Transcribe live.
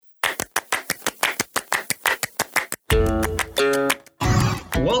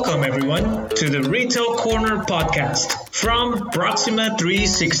Welcome, everyone, to the Retail Corner podcast from Proxima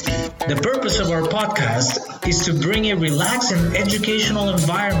 360. The purpose of our podcast is to bring a relaxed and educational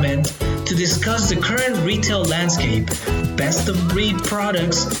environment to discuss the current retail landscape, best-of-breed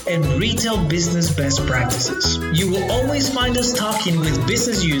products, and retail business best practices. You will always find us talking with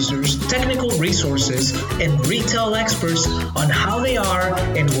business users, technical resources, and retail experts on how they are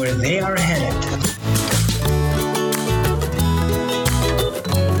and where they are headed.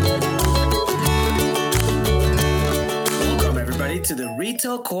 To the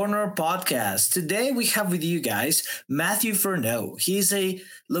Retail Corner podcast. Today we have with you guys Matthew Furneaux. He's a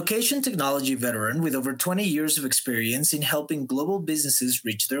location technology veteran with over 20 years of experience in helping global businesses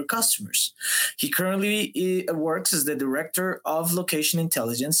reach their customers. He currently works as the Director of Location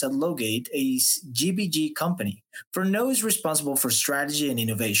Intelligence at Logate, a GBG company. Furneaux is responsible for strategy and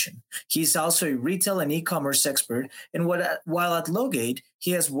innovation. He's also a retail and e-commerce expert, and while at Logate,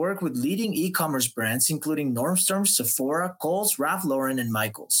 he has worked with leading e-commerce brands, including Nordstrom, Sephora, Kohl's, Ralph Lauren, and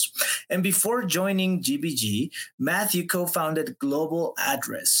Michaels. And before joining GBG, Matthew co-founded Global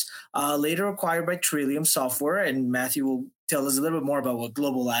Address, later acquired by Trillium Software, and Matthew will tell us a little bit more about what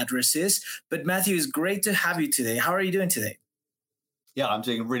Global Address is. But Matthew, it's great to have you today. How are you doing today? Yeah, I'm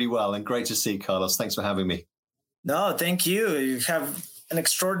doing really well, and great to see you, Carlos. Thanks for having me. No, thank you. You have an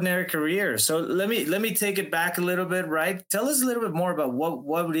extraordinary career. So let me take it back a little bit, right? Tell us a little bit more about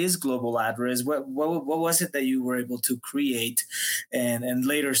what is Global Address. What was it that you were able to create and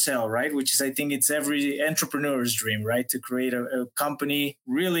later sell, right? Which is, I think it's every entrepreneur's dream, right? To create a company,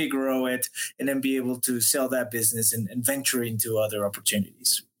 really grow it, and then be able to sell that business and venture into other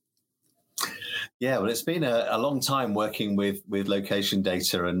opportunities. Yeah, well, it's been a long time working with location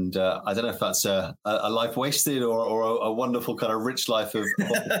data, and I don't know if that's a life wasted or a wonderful kind of rich life of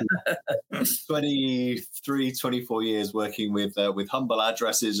 23, 24 years working with humble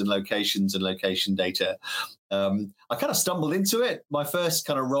addresses and locations and location data. I kind of stumbled into it. My first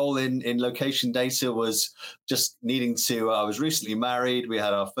kind of role in location data was just needing to, I was recently married. We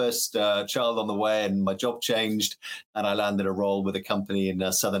had our first child on the way, and my job changed, and I landed a role with a company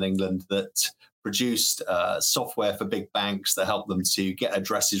in southern England that produced software for big banks that helped them to get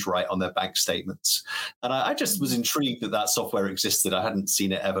addresses right on their bank statements. And I just was intrigued that software existed. I hadn't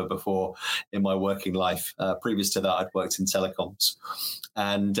seen it ever before in my working life. Previous to that, I'd worked in telecoms.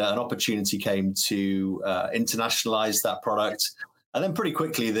 And an opportunity came to internationalize that product. And then pretty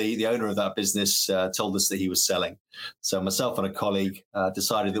quickly, the owner of that business told us that he was selling. So myself and a colleague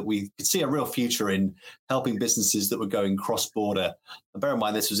decided that we could see a real future in helping businesses that were going cross-border. And bear in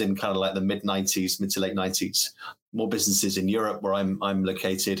mind, this was in kind of like the mid to late 90s. More businesses in Europe, where I'm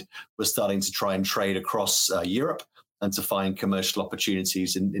located, were starting to try and trade across Europe and to find commercial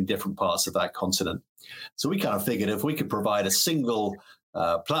opportunities in different parts of that continent. So we kind of figured if we could provide a single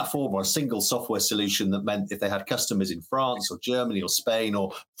platform or a single software solution that meant if they had customers in France or Germany or Spain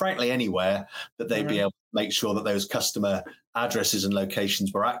or frankly anywhere, that they'd be able to make sure that those customer addresses and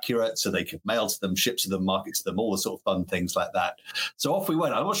locations were accurate so they could mail to them, ship to them, market to them, all the sort of fun things like that. So off we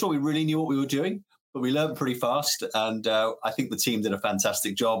went. I'm not sure we really knew what we were doing, but we learned pretty fast. And I think the team did a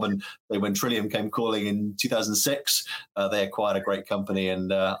fantastic job. And when Trillium came calling in 2006, they acquired a great company,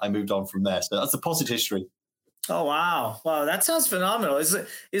 and I moved on from there. So that's the positive history. Oh, wow. Wow. That sounds phenomenal.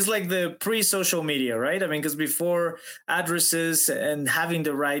 It's like the pre-social media, right? I mean, because before, addresses and having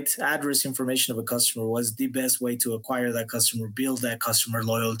the right address information of a customer was the best way to acquire that customer, build that customer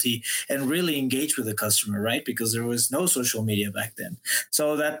loyalty, and really engage with the customer, right? Because there was no social media back then.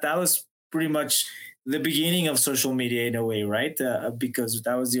 So that was pretty much the beginning of social media in a way, right? Because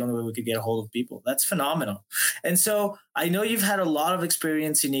that was the only way we could get a hold of people. That's phenomenal. And so I know you've had a lot of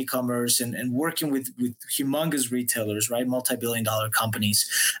experience in e-commerce and working with humongous retailers, right? Multi-billion-dollar companies.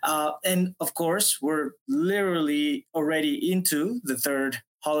 And of course, we're literally already into the third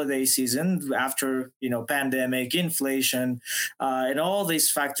holiday season after, pandemic, inflation, and all these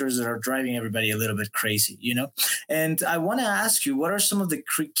factors that are driving everybody a little bit crazy, And I want to ask you, what are some of the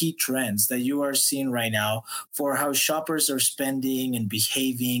key trends that you are seeing right now for how shoppers are spending and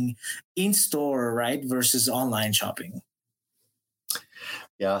behaving in store, right, versus online shopping?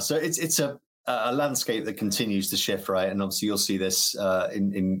 Yeah, so it's a landscape that continues to shift, right? And obviously you'll see this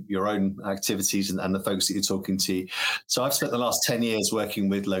in your own activities and the folks that you're talking to. So I've spent the last 10 years working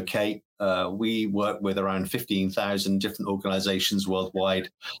with Locate. We work with around 15,000 different organizations worldwide.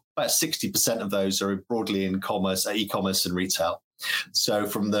 About 60% of those are broadly in e-commerce and retail. So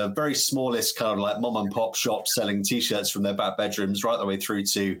from the very smallest kind of like mom and pop shops selling T-shirts from their back bedrooms right the way through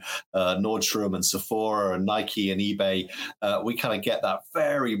to Nordstrom and Sephora and Nike and eBay, we kind of get that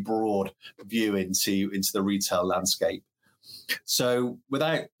very broad view into the retail landscape. So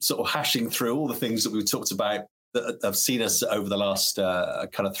without sort of hashing through all the things that we've talked about that have seen us over the last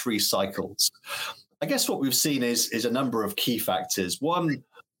kind of 3 cycles, I guess what we've seen is a number of key factors. One,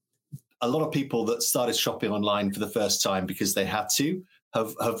 a lot of people that started shopping online for the first time because they had to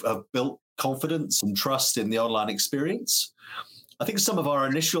have built confidence and trust in the online experience. I think some of our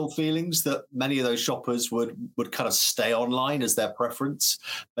initial feelings that many of those shoppers would kind of stay online as their preference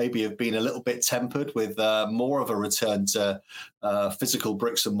maybe have been a little bit tempered with more of a return to physical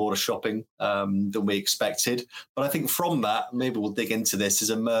bricks and mortar shopping than we expected. But I think from that, maybe we'll dig into this, has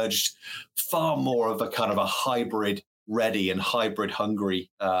emerged far more of a kind of a hybrid ready and hybrid hungry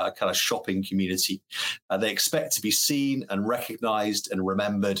kind of shopping community. They expect to be seen and recognized and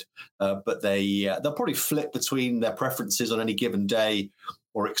remembered, but they'll probably flip between their preferences on any given day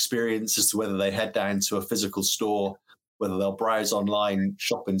or experience as to whether they head down to a physical store, whether they'll browse online,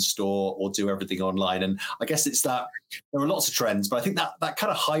 shop in store, or do everything online. And I guess it's that there are lots of trends, but I think that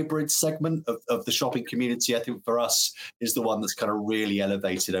kind of hybrid segment of the shopping community, I think for us, is the one that's kind of really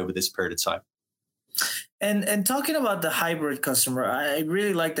elevated over this period of time. And talking about the hybrid customer, I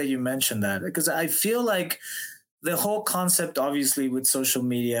really like that you mentioned that, because I feel like the whole concept, obviously, with social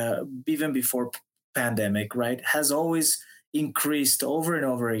media, even before pandemic, right, has always increased over and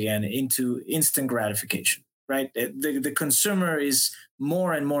over again into instant gratification, right? The consumer is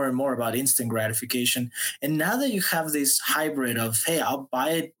more and more and more about instant gratification. And now that you have this hybrid of, hey, I'll buy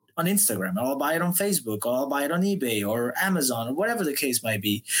it on Instagram, or I'll buy it on Facebook, or I'll buy it on eBay or Amazon, or whatever the case might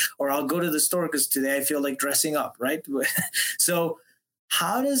be, or I'll go to the store because today I feel like dressing up, right? So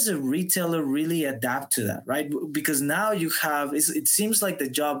how does a retailer really adapt to that, right? Because now you have, it seems like the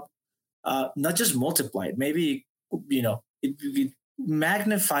job not just multiplied, maybe, it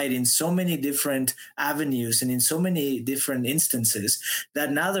magnified in so many different avenues and in so many different instances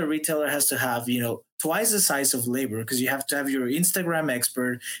that now the retailer has to have, twice the size of labor, because you have to have your Instagram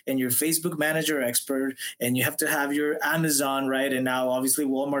expert and your Facebook manager expert, and you have to have your Amazon, right? And now obviously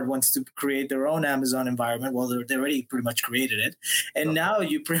Walmart wants to create their own Amazon environment. Well, they already pretty much created it. And now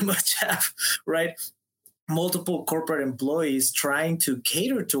you pretty much have, right, multiple corporate employees trying to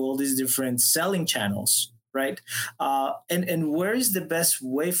cater to all these different selling channels, right? And where is the best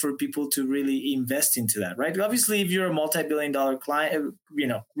way for people to really invest into that, right? Obviously, if you're a multi-billion-dollar client,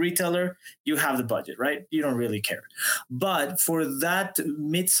 retailer, you have the budget, right? You don't really care. But for that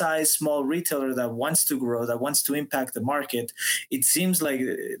mid-sized small retailer that wants to grow, that wants to impact the market, it seems like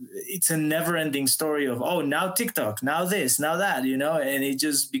it's a never-ending story of, oh, now TikTok, now this, now that, and it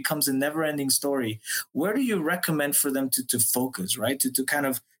just becomes a never-ending story. Where do you recommend for them to focus, right? To kind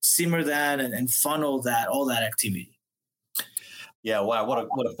of simmer that and funnel that, all that activity? Yeah, wow,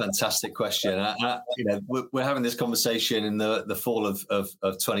 what a fantastic question. We're having this conversation in the fall of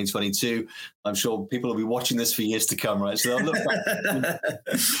 2022. I'm sure people will be watching this for years to come, right? So I'll look back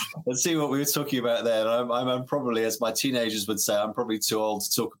and see what we were talking about there. And I'm probably, as my teenagers would say, I'm probably too old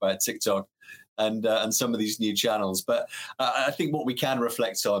to talk about TikTok and some of these new channels. But I think what we can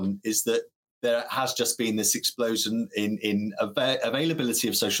reflect on is that there has just been this explosion in availability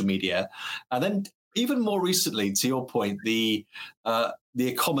of social media, and then even more recently, to your point, the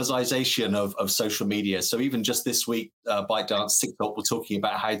e-commerceization of social media. So even just this week, ByteDance, TikTok were talking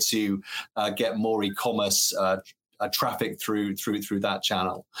about how to get more e-commerce traffic through that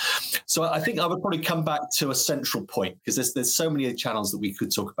channel. So I think I would probably come back to a central point, because there's so many channels that we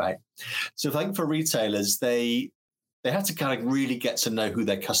could talk about. So I think for retailers, they have to kind of really get to know who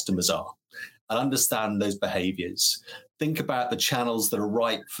their customers are and understand those behaviors. Think about the channels that are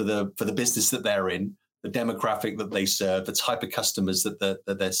right for the business that they're in, the demographic that they serve, the type of customers that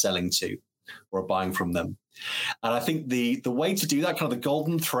they're selling to or are buying from them. And I think the way to do that, kind of the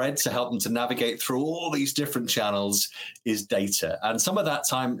golden thread to help them to navigate through all these different channels, is data. And some of that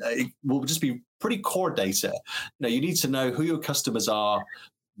time it will just be pretty core data. You need to know who your customers are,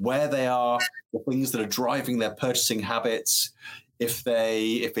 where they are, the things that are driving their purchasing habits. If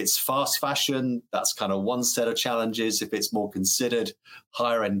it's fast fashion, that's kind of one set of challenges. If it's more considered,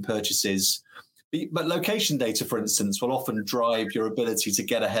 higher end purchases. But location data, for instance, will often drive your ability to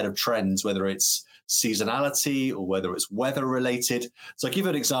get ahead of trends, whether it's seasonality or whether it's weather related. So I'll give you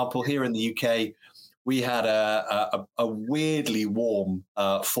an example. Here in the UK, we had a weirdly warm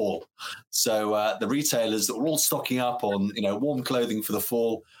fall. So the retailers that were all stocking up on warm clothing for the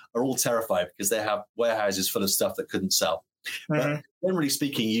fall are all terrified because they have warehouses full of stuff that couldn't sell. But generally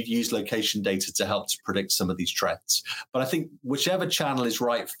speaking, you'd use location data to help to predict some of these trends. But I think whichever channel is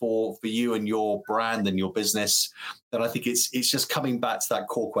right for you and your brand and your business, then I think it's just coming back to that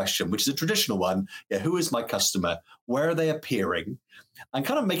core question, which is a traditional one. Yeah, who is my customer? Where are they appearing? And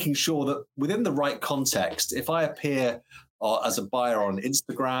kind of making sure that within the right context, if I appear as a buyer on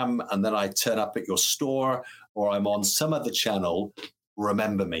Instagram, and then I turn up at your store, or I'm on some other channel,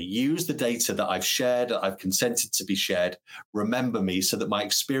 remember me. Use the data that I've shared, I've consented to be shared. Remember me so that my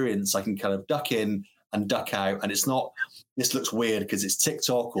experience, I can kind of duck in and duck out. And it's not, this looks weird because it's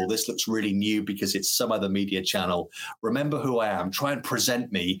TikTok, or this looks really new because it's some other media channel. Remember who I am. Try and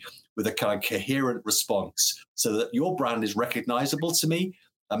present me with a kind of coherent response so that your brand is recognizable to me,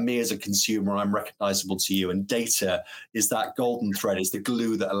 and me as a consumer, I'm recognizable to you. And data is that golden thread, is the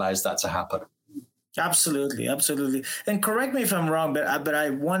glue that allows that to happen. Absolutely, absolutely. And correct me if I'm wrong, but I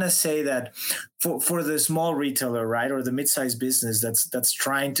want to say that for the small retailer, right, or the mid-sized business that's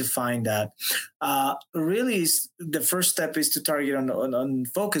trying to find that, really is the first step is to target on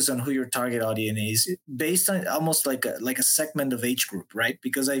focus on who your target audience is, based on almost like a segment of age group, right?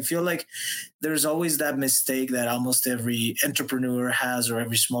 Because I feel like there's always that mistake that almost every entrepreneur has, or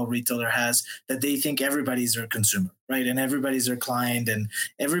every small retailer has, that they think everybody's their consumer, right? And everybody's their client, and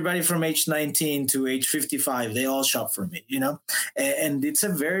everybody from age 19 to age 55, they all shop for me, and it's a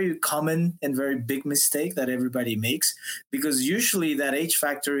very common and very big mistake that everybody makes, because usually that age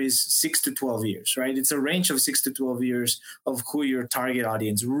factor is 6 to 12 years, right? It's a range of 6 to 12 years of who your target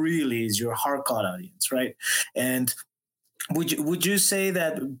audience really is, your hardcore audience, right? And would you say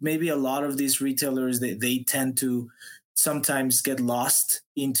that maybe a lot of these retailers, they tend to sometimes get lost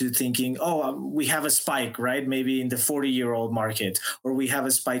into thinking, oh, we have a spike, right? Maybe in the 40-year-old market, or we have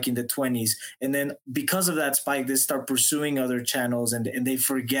a spike in the 20s. And then because of that spike, they start pursuing other channels, and they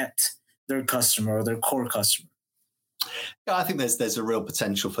forget their customer or their core customer. Yeah, I think there's a real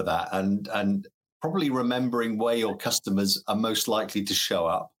potential for that. And probably remembering where your customers are most likely to show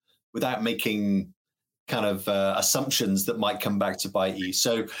up without making kind of assumptions that might come back to bite you.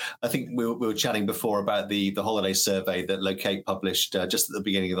 So I think we were chatting before about the holiday survey that Locate published just at the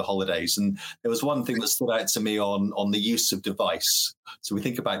beginning of the holidays. And there was one thing that stood out to me on the use of device. So we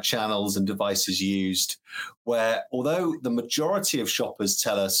think about channels and devices used, where although the majority of shoppers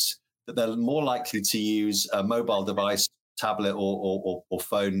tell us that they're more likely to use a mobile device, tablet or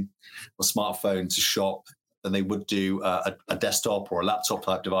phone or smartphone to shop than they would do a desktop or a laptop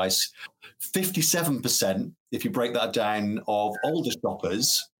type device. 57%, if you break that down, of older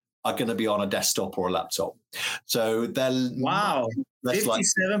shoppers are going to be on a desktop or a laptop. So they're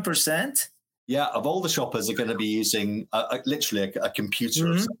 57%. Yeah, of older shoppers are going to be using literally a computer.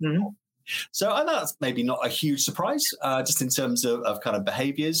 Mm-hmm. So, and that's maybe not a huge surprise, just in terms of kind of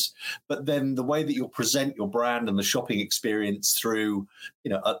behaviors, but then the way that you'll present your brand and the shopping experience through,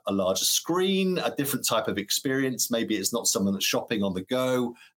 a larger screen, a different type of experience. Maybe it's not someone that's shopping on the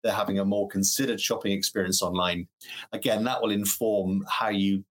go. They're having a more considered shopping experience online. Again, that will inform how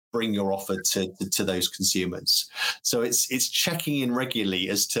you bring your offer to those consumers. So it's checking in regularly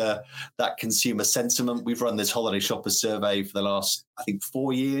as to that consumer sentiment. We've run this holiday shopper survey for the last, I think,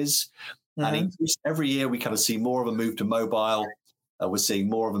 4 years. Mm-hmm. And every year we kind of see more of a move to mobile. We're seeing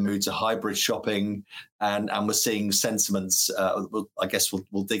more of a move to hybrid shopping, and we're seeing sentiments. I guess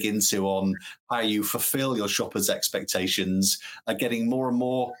we'll dig into on how you fulfill your shoppers' expectations are getting more and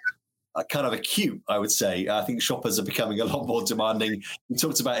more kind of acute, I would say. I think shoppers are becoming a lot more demanding. We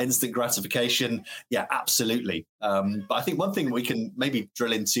talked about instant gratification. Yeah, absolutely. But I think one thing we can maybe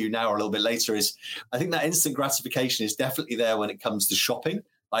drill into now or a little bit later is I think that instant gratification is definitely there when it comes to shopping.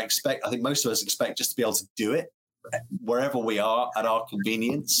 I think most of us expect just to be able to do it wherever we are at our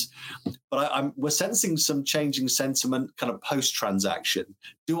convenience. But we're sensing some changing sentiment kind of post-transaction.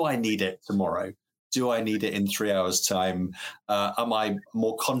 Do I need it tomorrow? Do I need it in 3 hours' time? Am I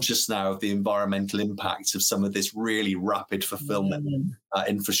more conscious now of the environmental impact of some of this really rapid fulfillment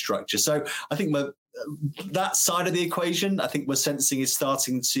infrastructure? So I think that side of the equation, I think we're sensing is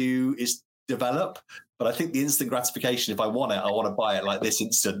starting to develop. But I think the instant gratification, if I want to buy it like this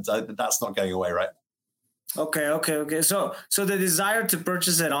instant. That's not going away, right? Okay. So the desire to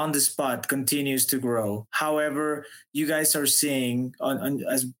purchase it on the spot continues to grow. However, you guys are seeing,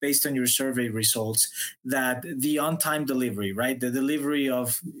 as based on your survey results, that the on-time delivery, right? The delivery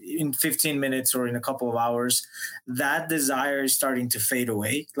of in 15 minutes or in a couple of hours, that desire is starting to fade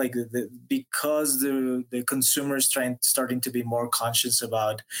away. Like because the consumer is starting to be more conscious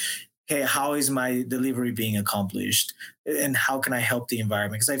about, hey, how is my delivery being accomplished? And how can I help the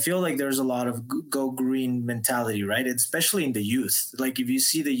environment? Because I feel like there's a lot of go green mentality, right? Especially in the youth. Like if you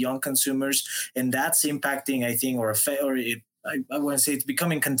see the young consumers, and that's impacting, I think, I want to say it's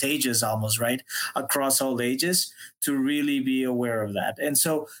becoming contagious almost, right? Across all ages, to really be aware of that. And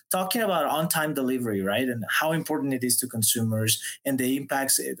so talking about on-time delivery, right? And how important it is to consumers and the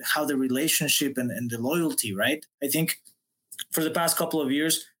impacts, how the relationship and the loyalty, right? I think for the past couple of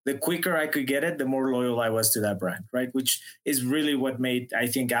years, the quicker I could get it, the more loyal I was to that brand, right? Which is really what made, I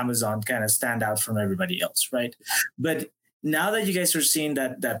think, Amazon kind of stand out from everybody else, right? But now that you guys are seeing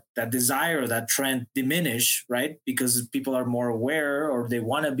that desire, that trend diminish, right? Because people are more aware, or they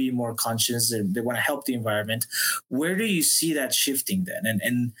want to be more conscious, and they want to help the environment. Where do you see that shifting then?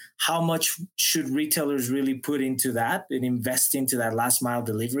 And how much should retailers really put into that and invest into that last mile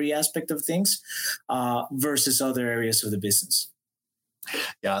delivery aspect of things versus other areas of the business?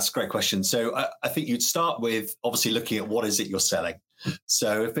 Yeah, that's a great question. So I think you'd start with obviously looking at what is it you're selling.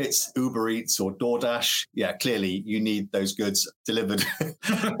 So if it's Uber Eats or DoorDash, yeah, clearly you need those goods delivered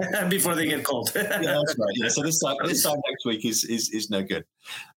before they get cold. Yeah, that's right. Yeah, so this time next week is no good.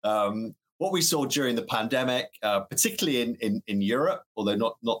 What we saw during the pandemic, particularly in Europe, although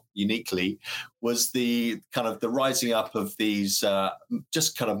not uniquely, was the kind of the rising up of these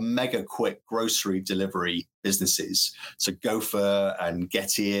just kind of mega quick grocery delivery businesses. So Gopher and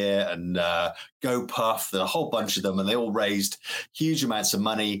Getir and GoPuff, there are a whole bunch of them, and they all raised huge amounts of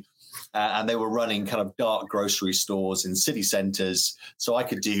money. And they were running kind of dark grocery stores in city centers. So I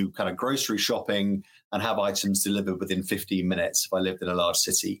could do kind of grocery shopping and have items delivered within 15 minutes if I lived in a large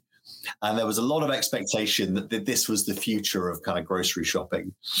city. And there was a lot of expectation that this was the future of kind of grocery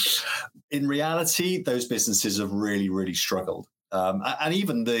shopping. In reality, those businesses have really, really struggled. And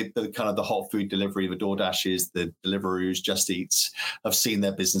even the kind of the hot food delivery, the DoorDashes, the Deliveroos, Just Eats, have seen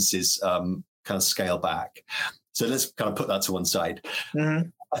their businesses kind of scale back. So let's kind of put that to one side. Mm-hmm.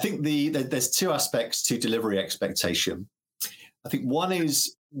 I think there's two aspects to delivery expectation. I think one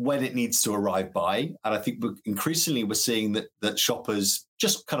is when it needs to arrive by. And I think increasingly we're seeing that shoppers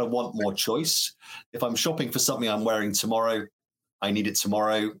just kind of want more choice. If I'm shopping for something I'm wearing tomorrow, I need it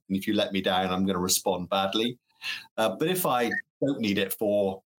tomorrow. And if you let me down, I'm going to respond badly. But if I don't need it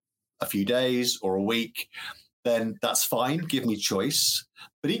for a few days or a week, then that's fine. Give me choice.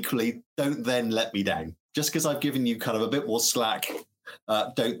 But equally, don't then let me down. Just because I've given you kind of a bit more slack,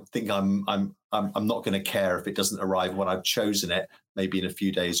 don't think I'm not going to care if it doesn't arrive when I've chosen it, maybe in a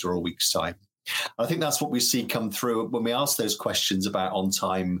few days or a week's time. I think that's what we see come through when we ask those questions about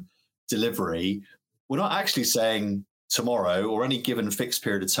on-time delivery. We're not actually saying tomorrow or any given fixed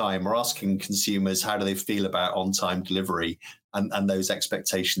period of time. We're asking consumers how do they feel about on-time delivery and those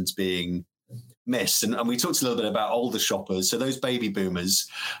expectations being missed. And we talked a little bit about older shoppers. So those baby boomers,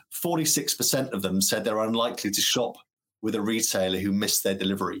 46% of them said they're unlikely to shop with a retailer who missed their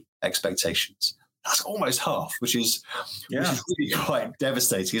delivery expectations. That's almost half, which is really quite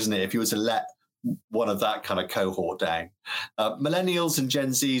devastating, isn't it? If you were to let one of that kind of cohort down. Millennials and Gen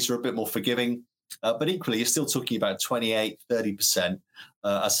Zs are a bit more forgiving, but equally, you're still talking about 28, 30%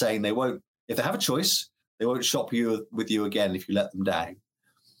 are saying they won't, if they have a choice, they won't shop with you again if you let them down.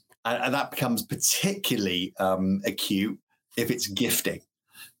 And that becomes particularly acute if it's gifting.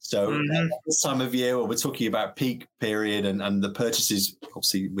 So this time of year, we're talking about peak period and the purchases,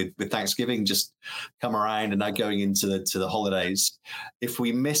 obviously with Thanksgiving just come around and now going into the holidays. If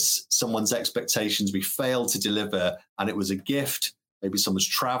we miss someone's expectations, we fail to deliver, and it was a gift, maybe someone's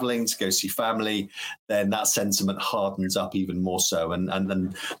traveling to go see family, then that sentiment hardens up even more so. And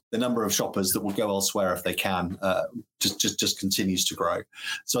then the number of shoppers that will go elsewhere if they can just continues to grow.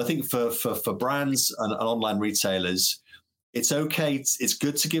 So I think for brands and online retailers, it's okay. It's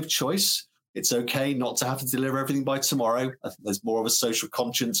good to give choice. It's okay not to have to deliver everything by tomorrow. I think there's more of a social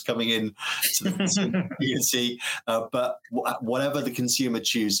conscience coming in to the community. But whatever the consumer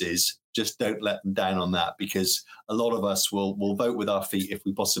chooses, just don't let them down on that, because a lot of us will vote with our feet if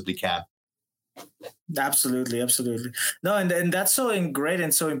we possibly can. Absolutely. No, and that's so great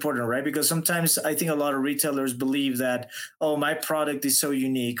and so important, right? Because sometimes I think a lot of retailers believe that, oh, my product is so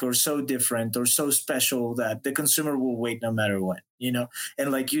unique or so different or so special that the consumer will wait no matter what,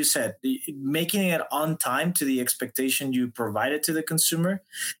 And like you said, making it on time to the expectation you provided to the consumer,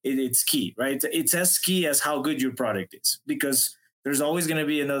 it's key, right? It's as key as how good your product is, because there's always going to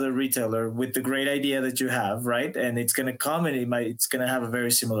be another retailer with the great idea that you have, right? And it's going to come and it's going to have a very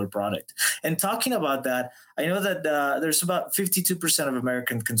similar product. And talking about that, I know that there's about 52% of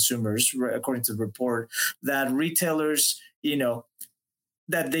American consumers, according to the report, that retailers,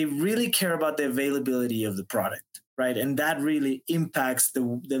 that they really care about the availability of the product, right? And that really impacts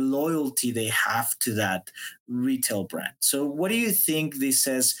the loyalty they have to that retail brand. So what do you think this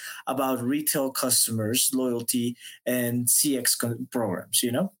says about retail customers' loyalty and CX programs,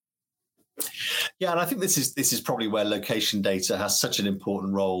 Yeah, and I think this is probably where location data has such an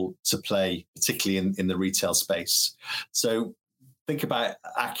important role to play, particularly in the retail space. So think about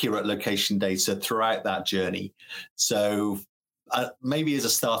accurate location data throughout that journey. So maybe as a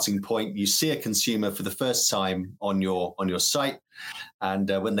starting point, you see a consumer for the first time on your site, and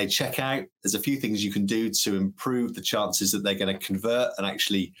when they check out, there's a few things you can do to improve the chances that they're going to convert and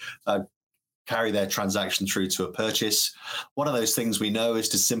actually carry their transaction through to a purchase. One of those things we know is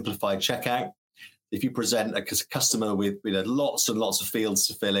to simplify checkout. If you present a customer with lots and lots of fields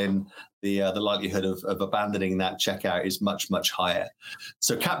to fill in, the likelihood of abandoning that checkout is much, much higher.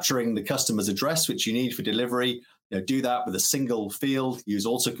 So capturing the customer's address, which you need for delivery, do that with a single field. Use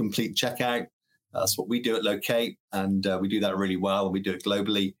autocomplete checkout. That's what we do at Locate, and we do that really well, and we do it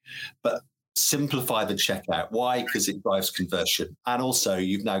globally. But simplify the checkout. Why? Because it drives conversion. And also,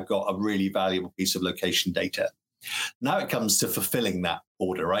 you've now got a really valuable piece of location data. Now it comes to fulfilling that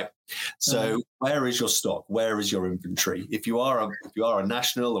order, right? So where is your stock? Where is your inventory? If you are a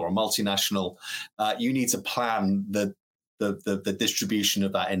national or a multinational, you need to plan the distribution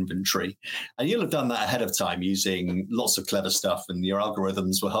of that inventory. And you'll have done that ahead of time using lots of clever stuff, and your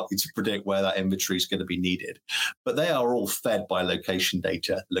algorithms will help you to predict where that inventory is going to be needed. But they are all fed by location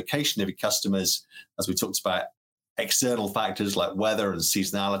data. Location of your customers, as we talked about, external factors like weather and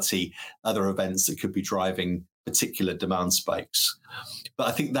seasonality, other events that could be driving particular demand spikes. But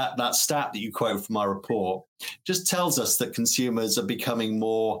I think that stat that you quote from our report just tells us that consumers are becoming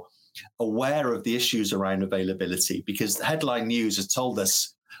more aware of the issues around availability, because the headline news has told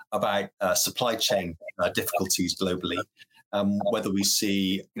us about supply chain difficulties globally. Whether we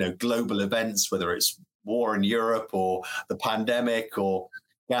see global events, whether it's war in Europe or the pandemic or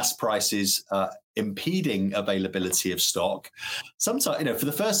gas prices impeding availability of stock. Sometimes, for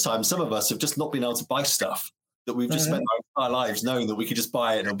the first time, some of us have just not been able to buy stuff that we've just spent our entire lives knowing that we could just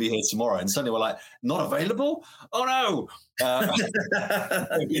buy it and it'll be here tomorrow. And suddenly we're like, not available? Oh no!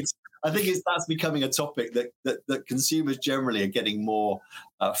 I think that's becoming a topic that consumers generally are getting more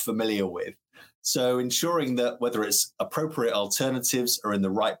familiar with. So ensuring that whether it's appropriate alternatives are in the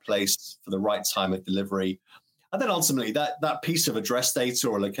right place for the right time of delivery. And then ultimately that piece of address data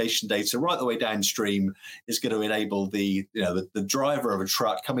or location data right the way downstream is going to enable the driver of a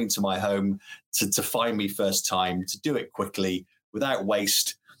truck coming to my home to find me first time, to do it quickly without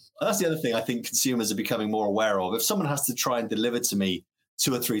waste. And that's the other thing I think consumers are becoming more aware of. If someone has to try and deliver to me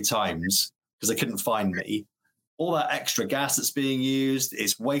 2 or 3 times because they couldn't find me, all that extra gas that's being used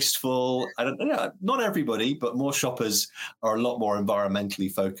is wasteful. Not everybody, but more shoppers are a lot more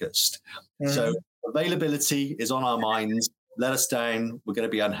environmentally focused. Mm-hmm. So availability is on our minds. Let us down. We're going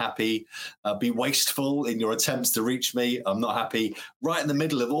to be unhappy. Be wasteful in your attempts to reach me. I'm not happy. Right in the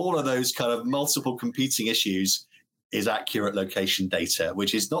middle of all of those kind of multiple competing issues is accurate location data,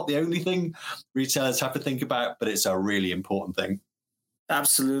 which is not the only thing retailers have to think about, but it's a really important thing.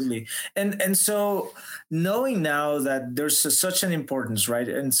 Absolutely. And so knowing now that there's such an importance, right,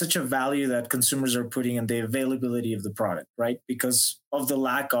 and such a value that consumers are putting in the availability of the product, right, because of the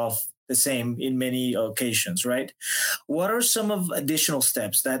lack of the same in many occasions, right? What are some of additional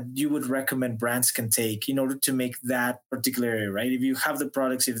steps that you would recommend brands can take in order to make that particular area, right? If you have the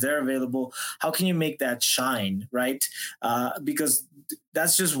products, if they're available, how can you make that shine, right? Because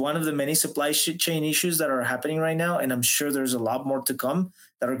that's just one of the many supply chain issues that are happening right now. And I'm sure there's a lot more to come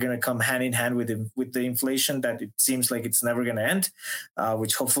that are going to come hand in hand with the inflation that it seems like it's never going to end,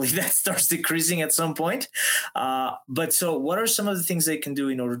 which hopefully that starts decreasing at some point. But so what are some of the things they can do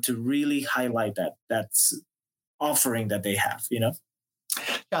in order to really highlight that's offering that they have, Yeah,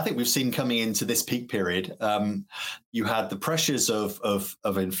 I think we've seen coming into this peak period, you had the pressures of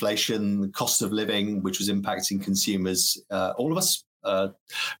inflation, the cost of living, which was impacting consumers, all of us,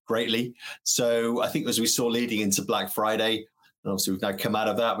 greatly. So I think as we saw leading into Black Friday, and obviously we've now come out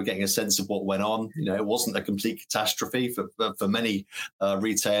of that, we're getting a sense of what went on. It wasn't a complete catastrophe for many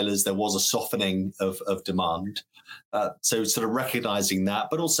retailers. There was a softening of demand. So sort of recognizing that,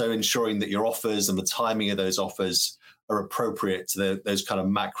 but also ensuring that your offers and the timing of those offers are appropriate to those kind of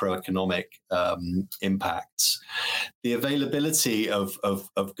macroeconomic impacts. The availability of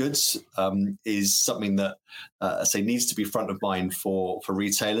goods is something that I say needs to be front of mind for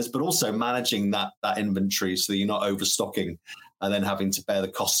retailers, but also managing that inventory so that you're not overstocking and then having to bear the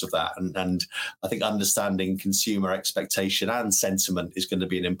cost of that. And I think understanding consumer expectation and sentiment is going to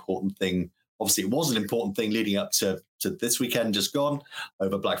be an important thing. Obviously, it was an important thing leading up to this weekend just gone,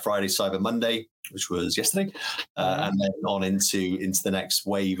 over Black Friday, Cyber Monday, which was yesterday, and then on into the next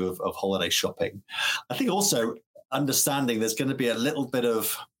wave of holiday shopping. I think also understanding there's going to be a little bit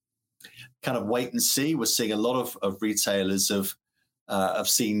of kind of wait and see. We're seeing a lot of retailers of have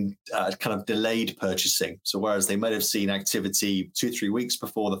seen kind of delayed purchasing. So whereas they might have seen activity 2-3 weeks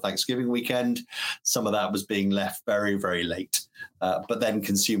before the Thanksgiving weekend, some of that was being left very, very late. But then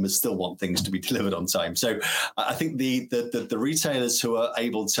consumers still want things to be delivered on time. So I think the retailers who are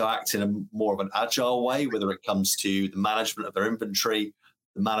able to act in a more of an agile way, whether it comes to the management of their inventory,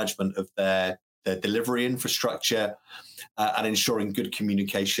 the management of their delivery infrastructure, and ensuring good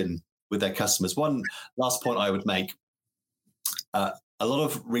communication with their customers. One last point I would make, a lot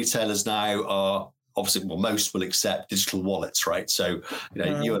of retailers now are obviously, well, most will accept digital wallets, right? So,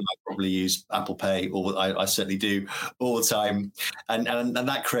 you and I probably use Apple Pay, or I certainly do all the time. And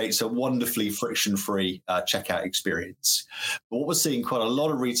that creates a wonderfully friction-free checkout experience. But what we're seeing quite a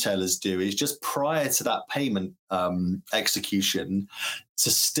lot of retailers do is just prior to that payment execution to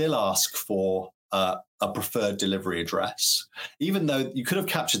still ask for a preferred delivery address, even though you could have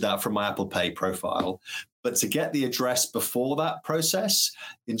captured that from my Apple Pay profile. But to get the address before that process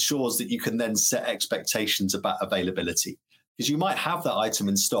ensures that you can then set expectations about availability. Because you might have that item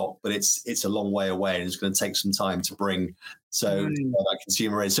in stock, but it's a long way away and it's going to take some time to bring that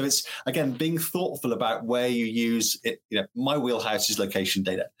consumer in. So it's, again, being thoughtful about where you use it. My wheelhouse is location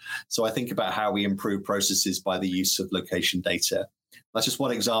data. So I think about how we improve processes by the use of location data. That's just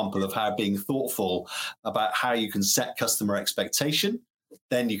one example of how being thoughtful about how you can set customer expectation.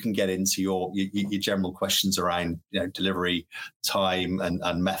 Then you can get into your general questions around delivery time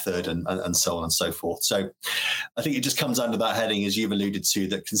and method and so on and so forth. So I think it just comes under that heading, as you've alluded to,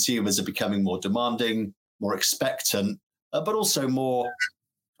 that consumers are becoming more demanding, more expectant, but also more,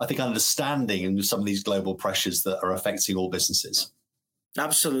 I think, understanding of some of these global pressures that are affecting all businesses.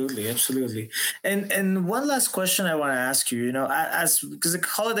 Absolutely. And one last question I want to ask you, because the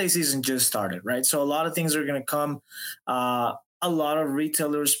holiday season just started, right? So a lot of things are going to come. A lot of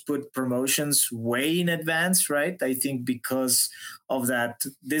retailers put promotions way in advance, right? I think because of that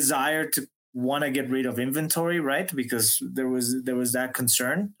desire to want to get rid of inventory, right? Because there was that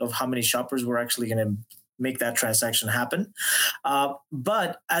concern of how many shoppers were actually going to make that transaction happen.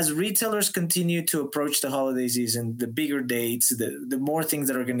 But as retailers continue to approach the holiday season, the bigger dates, the more things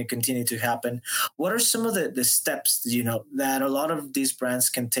that are going to continue to happen, what are some of the steps, that a lot of these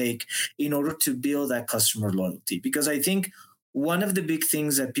brands can take in order to build that customer loyalty? Because I think one of the big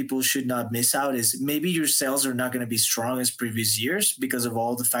things that people should not miss out is maybe your sales are not going to be strong as previous years because of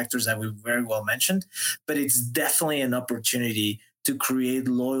all the factors that we very well mentioned, but it's definitely an opportunity to create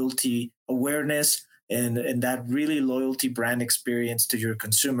loyalty awareness and that really loyalty brand experience to your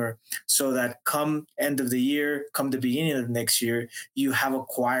consumer, so that come end of the year, come the beginning of next year, you have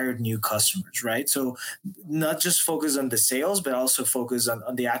acquired new customers, right? So not just focus on the sales, but also focus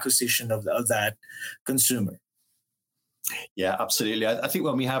on the acquisition of that consumer. Yeah, absolutely. I think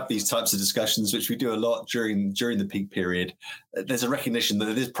when we have these types of discussions, which we do a lot during the peak period, there's a recognition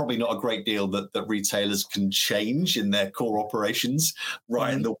that there's probably not a great deal that retailers can change in their core operations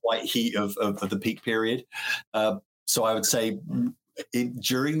right in the white heat of the peak period. So I would say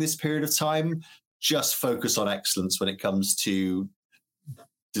during this period of time, just focus on excellence when it comes to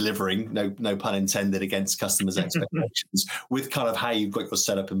delivering, no pun intended, against customers' expectations with kind of how you've got your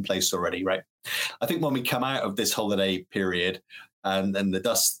setup in place already, right? I think when we come out of this holiday period and the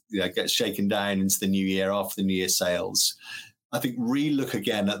dust gets shaken down into the new year after the New Year sales, I think relook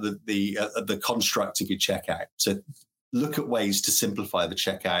again at the construct of your checkout. So look at ways to simplify the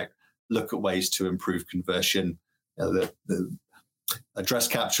checkout, look at ways to improve conversion. The address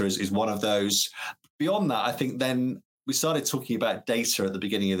capture is one of those. Beyond that, I think then we started talking about data at the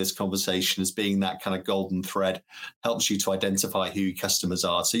beginning of this conversation as being that kind of golden thread, helps you to identify who your customers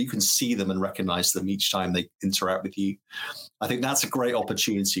are so you can see them and recognize them each time they interact with you. I think that's a great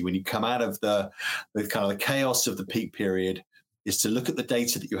opportunity when you come out of the kind of the chaos of the peak period, is to look at the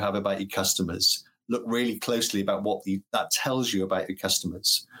data that you have about your customers, look really closely about what that tells you about your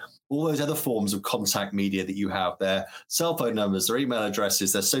customers. All those other forms of contact media that you have, their cell phone numbers, their email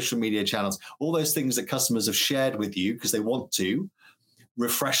addresses, their social media channels, all those things that customers have shared with you because they want to,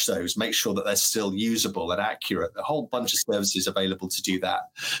 refresh those, make sure that they're still usable and accurate. A whole bunch of services available to do that,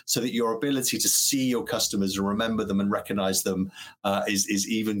 so that your ability to see your customers and remember them and recognize them is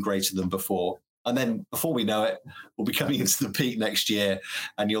even greater than before. And then before we know it, we'll be coming into the peak next year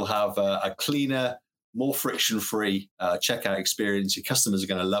and you'll have a cleaner, more friction-free checkout experience. Your customers are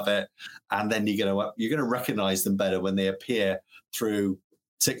going to love it, and then you're going to recognize them better when they appear through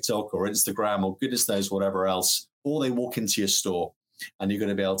TikTok or Instagram or goodness knows whatever else, or they walk into your store, and you're going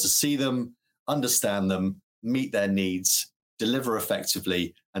to be able to see them, understand them, meet their needs, deliver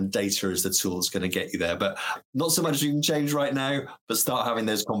effectively, and data is the tool that's going to get you there. But not so much you can change right now, but start having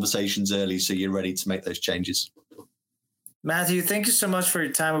those conversations early so you're ready to make those changes. Matthew, thank you so much for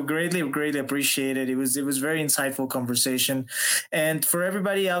your time. We greatly appreciate it. It was very insightful conversation. And for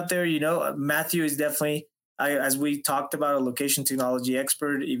everybody out there, Matthew is definitely, as we talked about, a location technology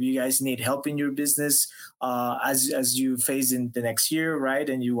expert. If you guys need help in your business, as you phase in the next year, right,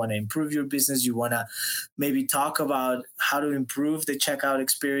 and you want to improve your business, you want to maybe talk about how to improve the checkout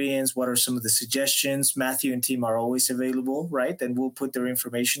experience, what are some of the suggestions, Matthew and team are always available, right? And we'll put their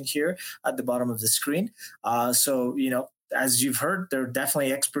information here at the bottom of the screen. So, as you've heard, they're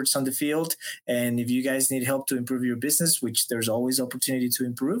definitely experts on the field. And if you guys need help to improve your business, which there's always opportunity to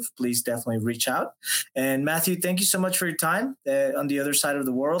improve, please definitely reach out. And Matthew, thank you so much for your time on the other side of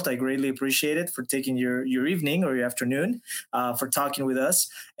the world. I greatly appreciate it for taking your evening or your afternoon for talking with us.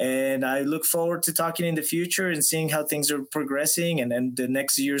 And I look forward to talking in the future and seeing how things are progressing and the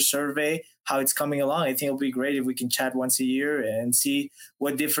next year's survey, how it's coming along. I think it'll be great if we can chat once a year and see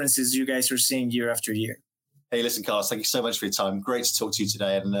what differences you guys are seeing year after year. Hey, listen, Carlos, thank you so much for your time. Great to talk to you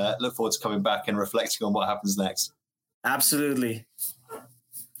today, and look forward to coming back and reflecting on what happens next. Absolutely.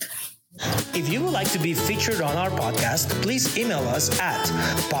 If you would like to be featured on our podcast, please email us at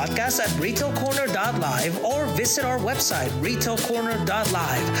podcast@retailcorner.live or visit our website,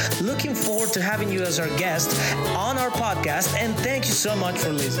 retailcorner.live. Looking forward to having you as our guest on our podcast, and thank you so much for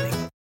listening.